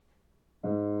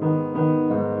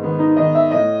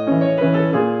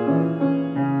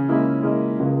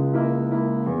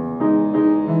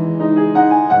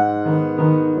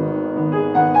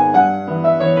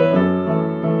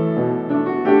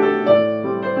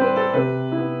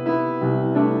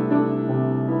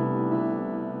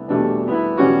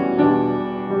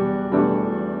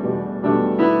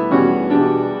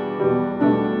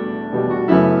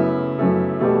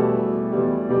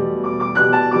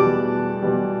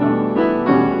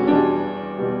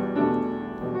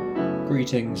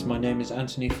Greetings, my name is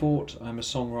Anthony Fort. I'm a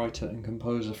songwriter and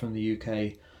composer from the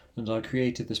UK, and I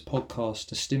created this podcast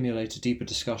to stimulate a deeper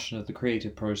discussion of the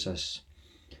creative process.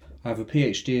 I have a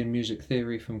PhD in music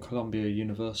theory from Columbia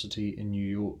University in New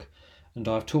York, and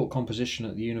I've taught composition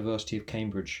at the University of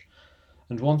Cambridge.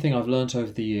 And one thing I've learnt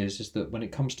over the years is that when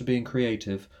it comes to being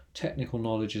creative, technical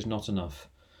knowledge is not enough.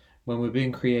 When we're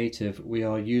being creative, we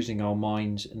are using our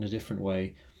minds in a different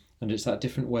way, and it's that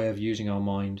different way of using our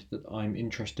mind that I'm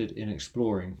interested in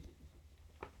exploring.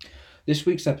 This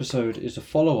week's episode is a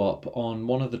follow-up on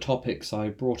one of the topics I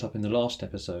brought up in the last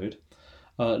episode.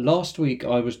 Last week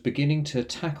I was beginning to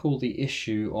tackle the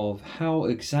issue of how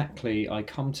exactly I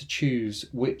come to choose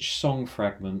which song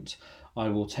fragment I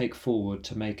will take forward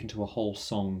to make into a whole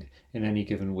song in any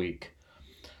given week.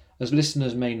 As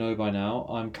listeners may know by now,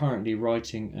 I'm currently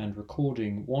writing and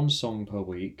recording one song per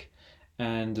week,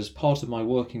 and as part of my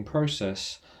working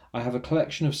process, I have a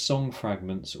collection of song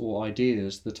fragments or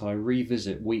ideas that I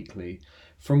revisit weekly,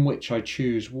 from which I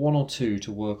choose one or two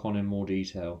to work on in more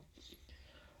detail.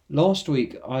 Last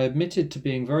week, I admitted to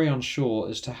being very unsure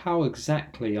as to how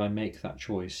exactly I make that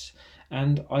choice,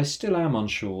 and I still am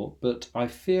unsure, but I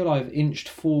feel I've inched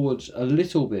forwards a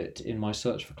little bit in my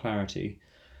search for clarity.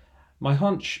 My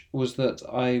hunch was that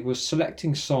I was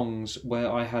selecting songs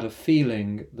where I had a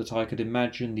feeling that I could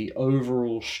imagine the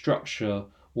overall structure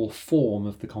or form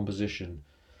of the composition.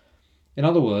 In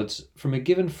other words, from a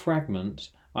given fragment,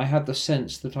 I had the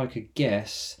sense that I could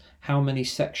guess how many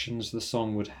sections the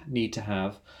song would need to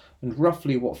have and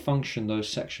roughly what function those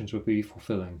sections would be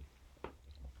fulfilling.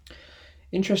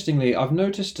 Interestingly, I've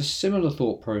noticed a similar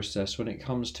thought process when it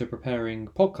comes to preparing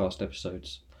podcast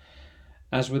episodes.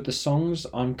 As with the songs,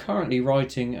 I'm currently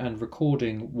writing and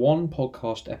recording one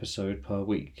podcast episode per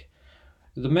week.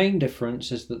 The main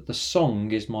difference is that the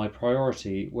song is my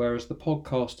priority, whereas the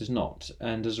podcast is not,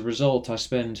 and as a result I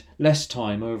spend less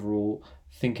time overall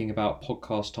thinking about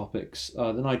podcast topics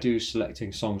than I do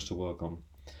selecting songs to work on.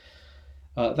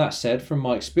 That said, from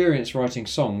my experience writing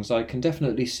songs, I can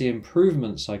definitely see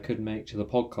improvements I could make to the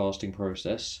podcasting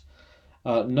process.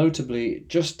 Notably,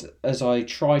 just as I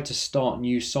try to start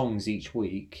new songs each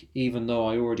week, even though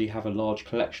I already have a large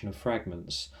collection of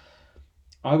fragments,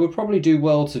 I would probably do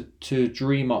well to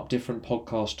dream up different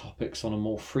podcast topics on a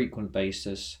more frequent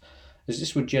basis, as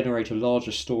this would generate a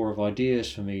larger store of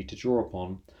ideas for me to draw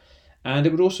upon, and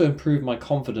it would also improve my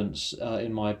confidence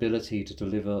in my ability to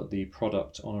deliver the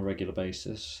product on a regular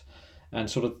basis. And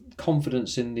sort of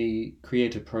confidence in the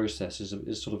creative process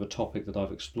is sort of a topic that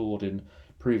I've explored in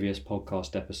previous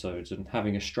podcast episodes, and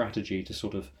having a strategy to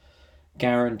sort of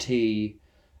guarantee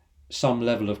some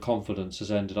level of confidence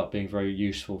has ended up being very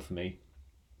useful for me.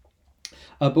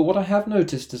 But what I have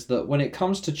noticed is that when it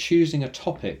comes to choosing a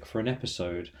topic for an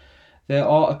episode, there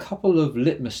are a couple of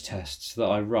litmus tests that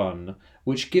I run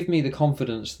which give me the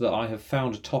confidence that I have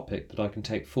found a topic that I can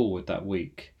take forward that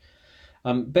week.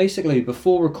 Basically,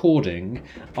 before recording,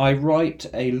 I write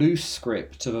a loose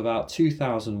script of about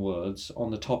 2,000 words on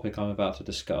the topic I'm about to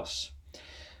discuss.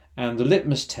 And the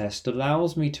litmus test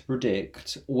allows me to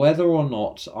predict whether or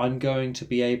not I'm going to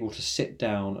be able to sit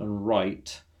down and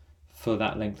write for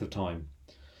that length of time.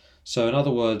 So in other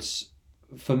words,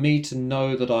 for me to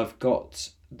know that I've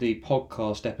got the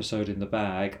podcast episode in the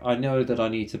bag, I know that I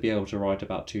need to be able to write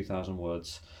about 2,000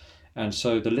 words. And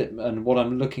so what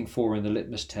I'm looking for in the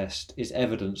litmus test is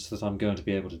evidence that I'm going to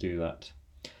be able to do that.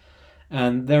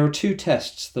 And there are two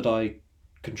tests that I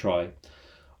can try.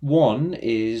 One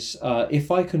is if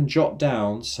I can jot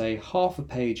down, say, half a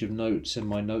page of notes in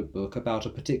my notebook about a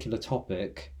particular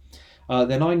topic,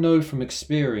 then I know from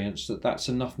experience that that's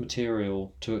enough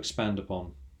material to expand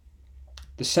upon.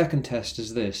 The second test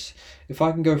is this: if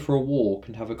I can go for a walk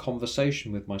and have a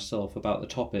conversation with myself about the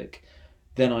topic,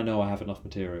 then I know I have enough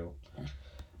material.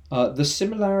 The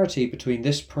similarity between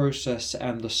this process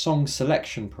and the song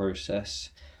selection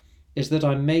process is that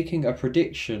I'm making a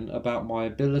prediction about my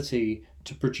ability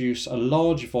to produce a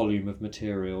large volume of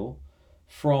material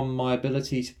from my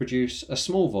ability to produce a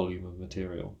small volume of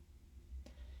material.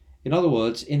 In other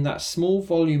words, in that small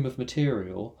volume of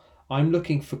material, I'm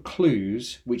looking for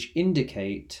clues which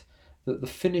indicate that the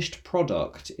finished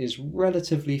product is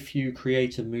relatively few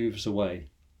creative moves away.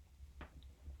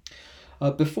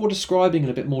 Before describing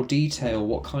in a bit more detail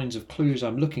what kinds of clues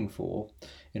I'm looking for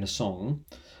in a song,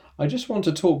 I just want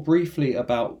to talk briefly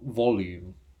about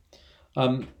volume.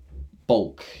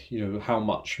 Bulk, how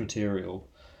much material.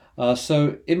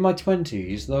 So in my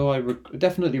 20s, though I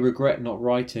definitely regret not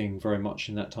writing very much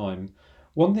in that time,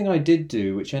 one thing I did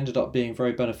do, which ended up being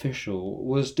very beneficial,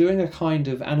 was doing a kind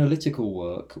of analytical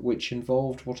work which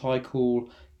involved what I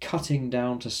call cutting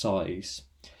down to size.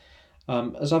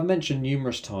 As I've mentioned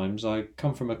numerous times, I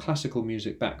come from a classical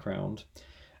music background,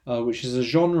 which is a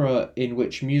genre in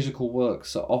which musical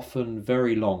works are often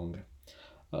very long.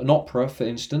 An opera, for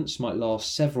instance, might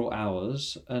last several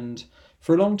hours, and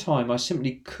for a long time I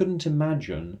simply couldn't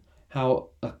imagine how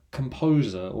a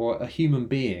composer or a human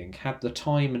being had the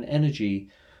time and energy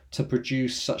to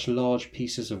produce such large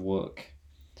pieces of work.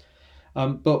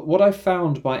 But what I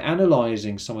found by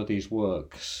analysing some of these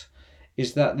works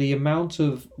is that the amount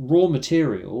of raw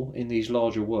material in these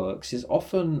larger works is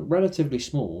often relatively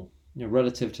small,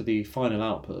 relative to the final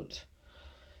output.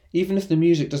 Even if the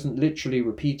music doesn't literally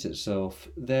repeat itself,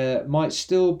 there might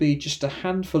still be just a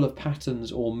handful of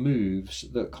patterns or moves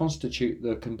that constitute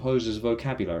the composer's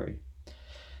vocabulary.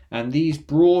 And these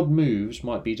broad moves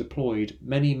might be deployed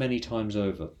many, many times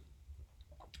over.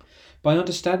 By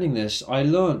understanding this, I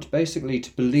learnt basically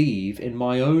to believe in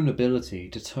my own ability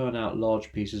to turn out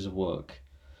large pieces of work.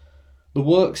 The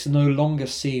works no longer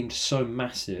seemed so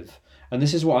massive, and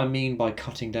this is what I mean by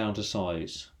cutting down to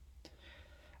size.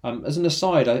 As an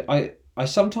aside, I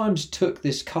sometimes took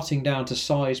this cutting down to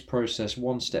size process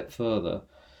one step further.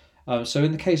 So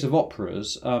in the case of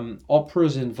operas,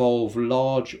 operas involve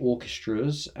large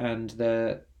orchestras and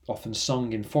they're often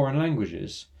sung in foreign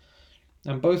languages.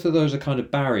 And both of those are kind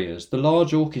of barriers. The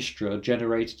large orchestra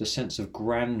generated a sense of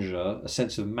grandeur, a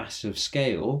sense of massive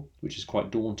scale, which is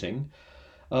quite daunting,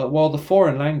 while the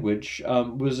foreign language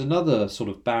was another sort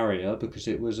of barrier because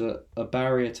it was a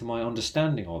barrier to my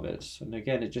understanding of it. And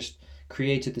again, it just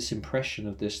created this impression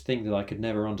of this thing that I could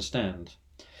never understand.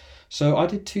 So I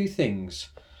did two things.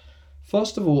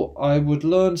 First of all, I would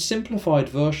learn simplified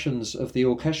versions of the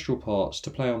orchestral parts to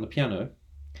play on the piano.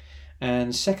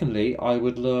 And secondly, I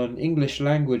would learn English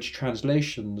language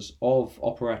translations of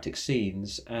operatic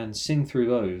scenes and sing through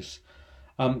those.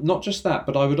 Not just that,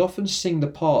 but I would often sing the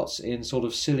parts in sort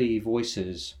of silly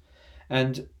voices.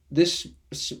 And this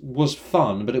was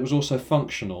fun, but it was also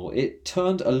functional. It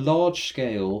turned a large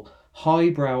scale,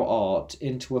 highbrow art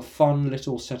into a fun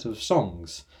little set of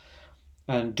songs.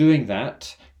 And doing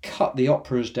that cut the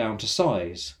operas down to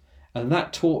size. And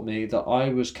that taught me that I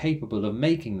was capable of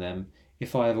making them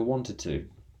if I ever wanted to.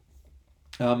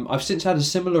 I've since had a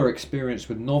similar experience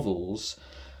with novels.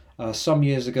 Some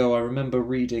years ago, I remember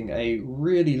reading a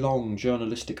really long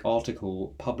journalistic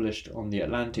article published on the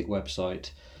Atlantic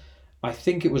website. I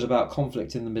think it was about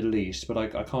conflict in the Middle East, but I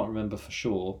can't remember for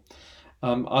sure.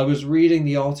 I was reading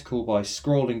the article by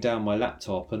scrolling down my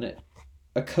laptop, and it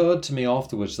occurred to me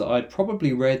afterwards that I'd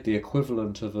probably read the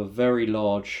equivalent of a very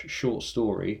large short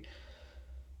story.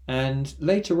 And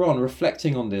later on,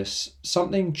 reflecting on this,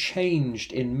 something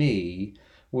changed in me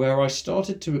where I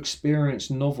started to experience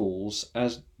novels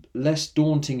as less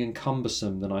daunting and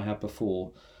cumbersome than I had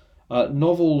before.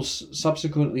 Novels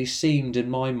subsequently seemed, in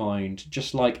my mind,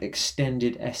 just like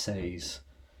extended essays.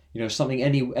 Something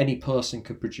any person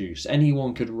could produce.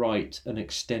 Anyone could write an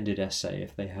extended essay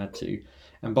if they had to.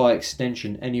 And by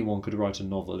extension, anyone could write a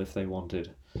novel if they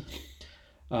wanted.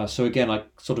 So again,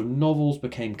 novels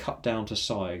became cut down to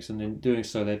size, and in doing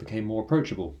so, they became more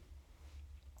approachable.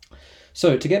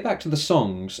 So to get back to the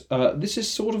songs, this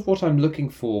is sort of what I'm looking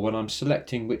for when I'm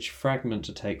selecting which fragment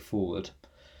to take forward.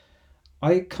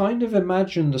 I kind of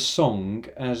imagine the song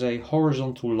as a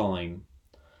horizontal line.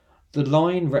 The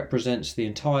line represents the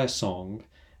entire song,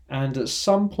 and at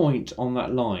some point on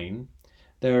that line,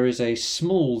 there is a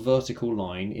small vertical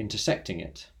line intersecting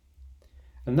it.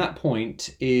 And that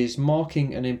point is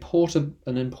marking an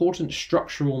important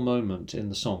structural moment in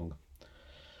the song.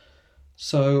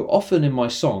 So often in my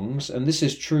songs, and this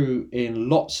is true in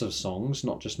lots of songs,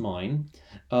 not just mine,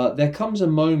 there comes a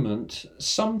moment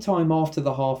sometime after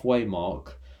the halfway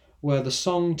mark where the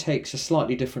song takes a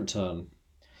slightly different turn.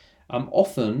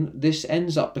 Often this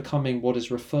ends up becoming what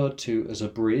is referred to as a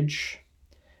bridge.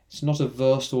 It's not a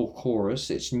verse or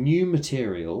chorus, it's new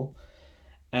material.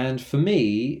 And for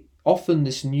me, often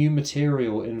this new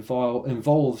material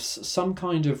involves some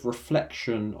kind of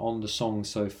reflection on the song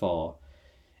so far.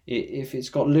 If it's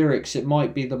got lyrics, it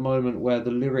might be the moment where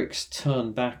the lyrics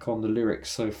turn back on the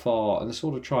lyrics so far and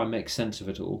sort of try and make sense of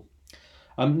it all.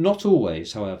 Not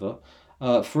always, however.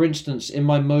 For instance, in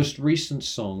my most recent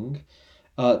song,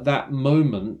 that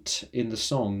moment in the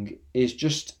song is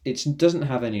it doesn't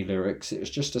have any lyrics, it's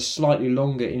just a slightly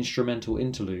longer instrumental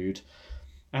interlude.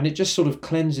 And it just sort of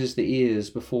cleanses the ears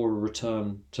before a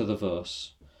return to the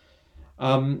verse.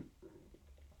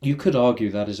 You could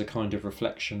argue that is a kind of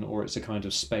reflection, or it's a kind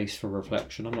of space for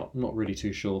reflection. I'm not really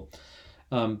too sure.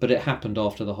 But it happened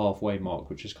after the halfway mark,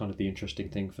 which is kind of the interesting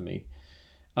thing for me.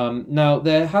 Now,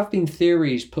 there have been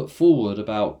theories put forward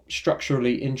about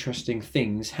structurally interesting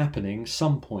things happening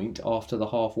some point after the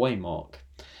halfway mark.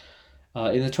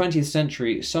 In the 20th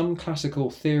century, some classical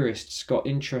theorists got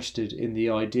interested in the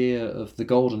idea of the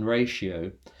golden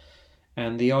ratio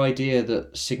and the idea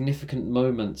that significant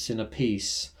moments in a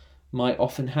piece might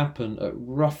often happen at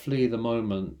roughly the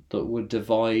moment that would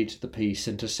divide the piece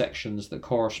into sections that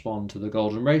correspond to the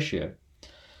golden ratio.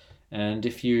 And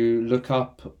if you look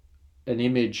up an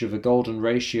image of a golden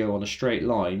ratio on a straight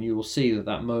line, you will see that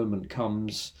that moment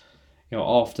comes,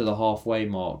 after the halfway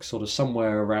mark, sort of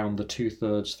somewhere around the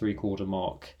 2/3, 3/4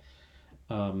 mark.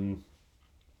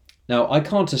 Now, I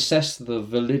can't assess the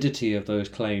validity of those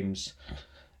claims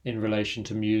in relation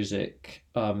to music.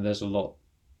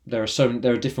 There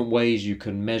are different ways you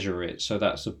can measure it, so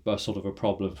that's a sort of a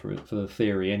problem for the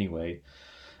theory anyway.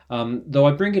 Though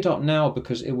I bring it up now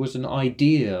because it was an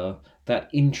idea that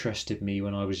interested me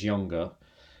when I was younger.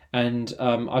 And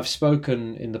I've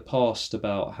spoken in the past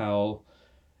about how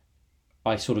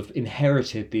I sort of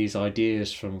inherited these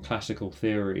ideas from classical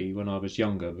theory when I was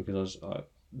younger, because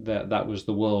that was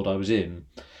the world I was in.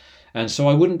 And so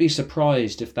I wouldn't be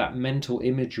surprised if that mental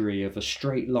imagery of a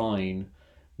straight line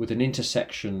with an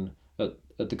intersection at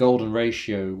the golden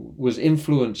ratio was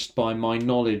influenced by my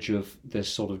knowledge of this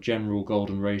sort of general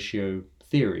golden ratio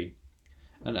theory.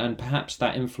 And perhaps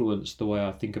that influenced the way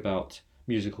I think about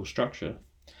musical structure.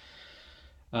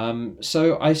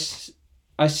 So I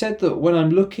said that when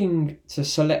I'm looking to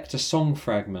select a song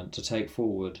fragment to take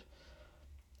forward,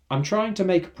 I'm trying to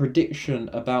make a prediction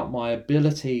about my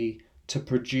ability to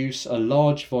produce a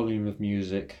large volume of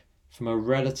music from a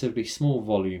relatively small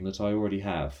volume that I already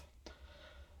have.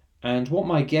 And what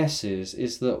my guess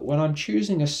is that when I'm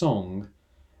choosing a song,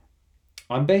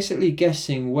 I'm basically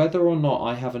guessing whether or not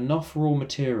I have enough raw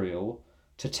material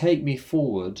to take me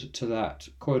forward to that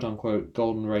quote-unquote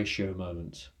golden ratio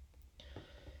moment.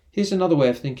 Here's another way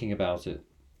of thinking about it.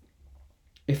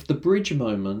 If the bridge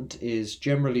moment is,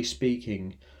 generally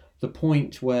speaking, the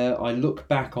point where I look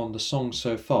back on the song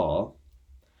so far,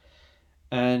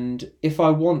 and if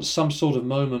I want some sort of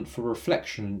moment for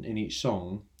reflection in each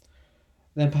song,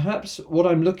 then perhaps what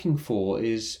I'm looking for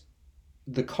is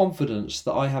the confidence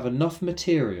that I have enough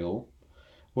material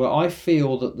where I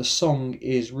feel that the song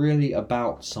is really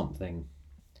about something.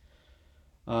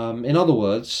 In other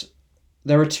words,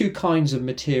 there are two kinds of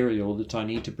material that I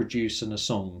need to produce in a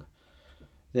song.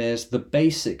 There's the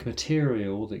basic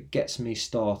material that gets me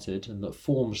started and that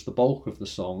forms the bulk of the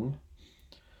song.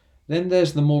 Then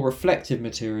there's the more reflective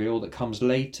material that comes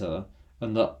later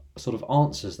and that sort of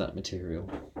answers that material.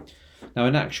 Now,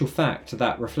 in actual fact,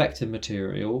 that reflective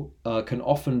material can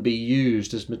often be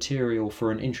used as material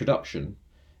for an introduction.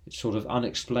 It's sort of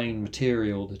unexplained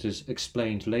material that is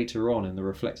explained later on in the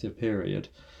reflective period.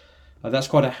 That's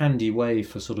quite a handy way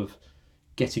for sort of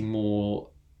getting more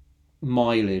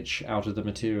mileage out of the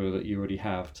material that you already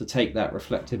have, to take that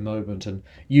reflective moment and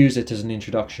use it as an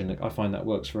introduction. I find that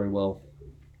works very well.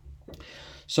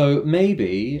 So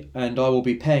maybe, and I will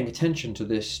be paying attention to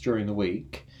this during the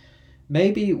week,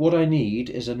 maybe what I need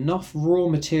is enough raw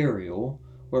material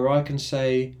where I can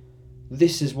say,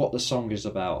 this is what the song is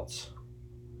about.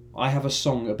 I have a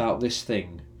song about this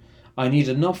thing. I need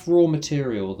enough raw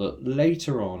material that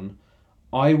later on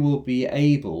I will be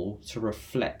able to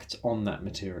reflect on that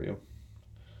material.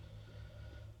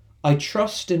 I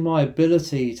trust in my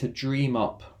ability to dream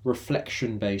up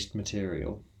reflection-based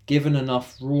material, given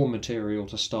enough raw material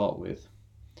to start with.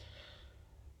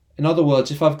 In other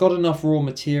words, if I've got enough raw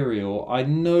material, I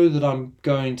know that I'm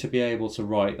going to be able to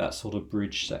write that sort of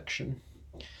bridge section.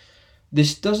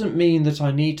 This doesn't mean that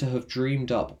I need to have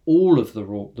dreamed up all of the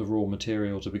raw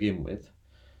material to begin with.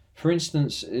 For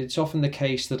instance, it's often the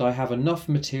case that I have enough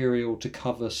material to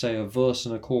cover, say, a verse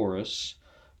and a chorus,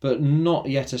 but not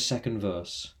yet a second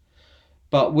verse.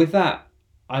 But with that,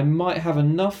 I might have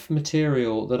enough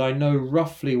material that I know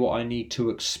roughly what I need to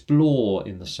explore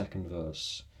in the second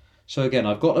verse. So again,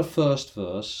 I've got a first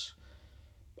verse,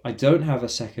 I don't have a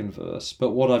second verse,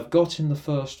 but what I've got in the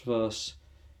first verse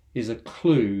is a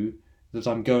clue that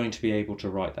I'm going to be able to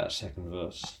write that second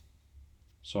verse.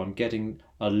 So I'm getting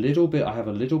I have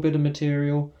a little bit of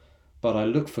material, but I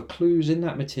look for clues in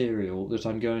that material that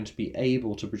I'm going to be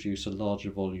able to produce a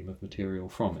larger volume of material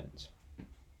from it.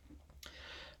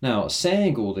 Now,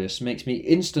 saying all this makes me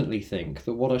instantly think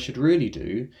that what I should really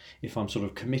do, if I'm sort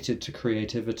of committed to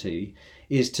creativity,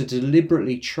 is to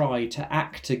deliberately try to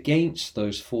act against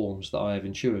those forms that I have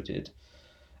intuited.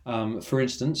 For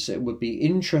instance, it would be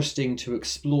interesting to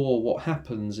explore what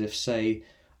happens if, say,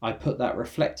 I put that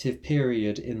reflective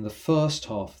period in the first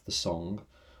half of the song,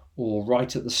 or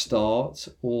right at the start,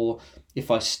 or if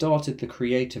I started the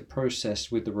creative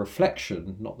process with the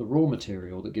reflection, not the raw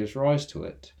material that gives rise to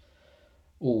it.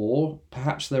 Or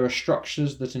perhaps there are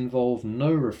structures that involve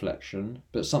no reflection,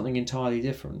 but something entirely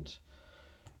different.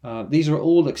 These are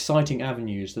all exciting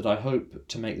avenues that I hope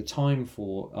to make the time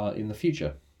for in the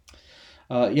future.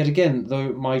 Yet again,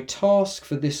 though, my task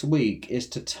for this week is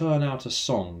to turn out a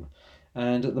song,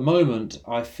 and at the moment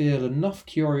I feel enough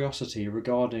curiosity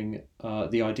regarding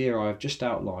the idea I've just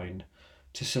outlined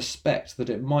to suspect that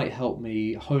it might help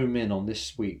me home in on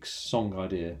this week's song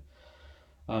idea.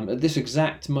 At this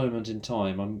exact moment in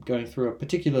time, I'm going through a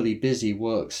particularly busy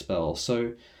work spell,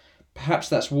 so perhaps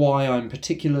that's why I'm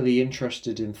particularly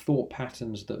interested in thought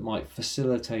patterns that might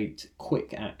facilitate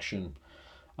quick action.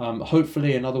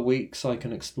 Hopefully, in other weeks, I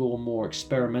can explore more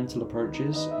experimental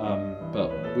approaches,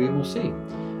 but we will see.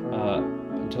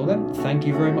 Until then, thank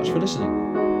you very much for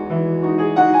listening.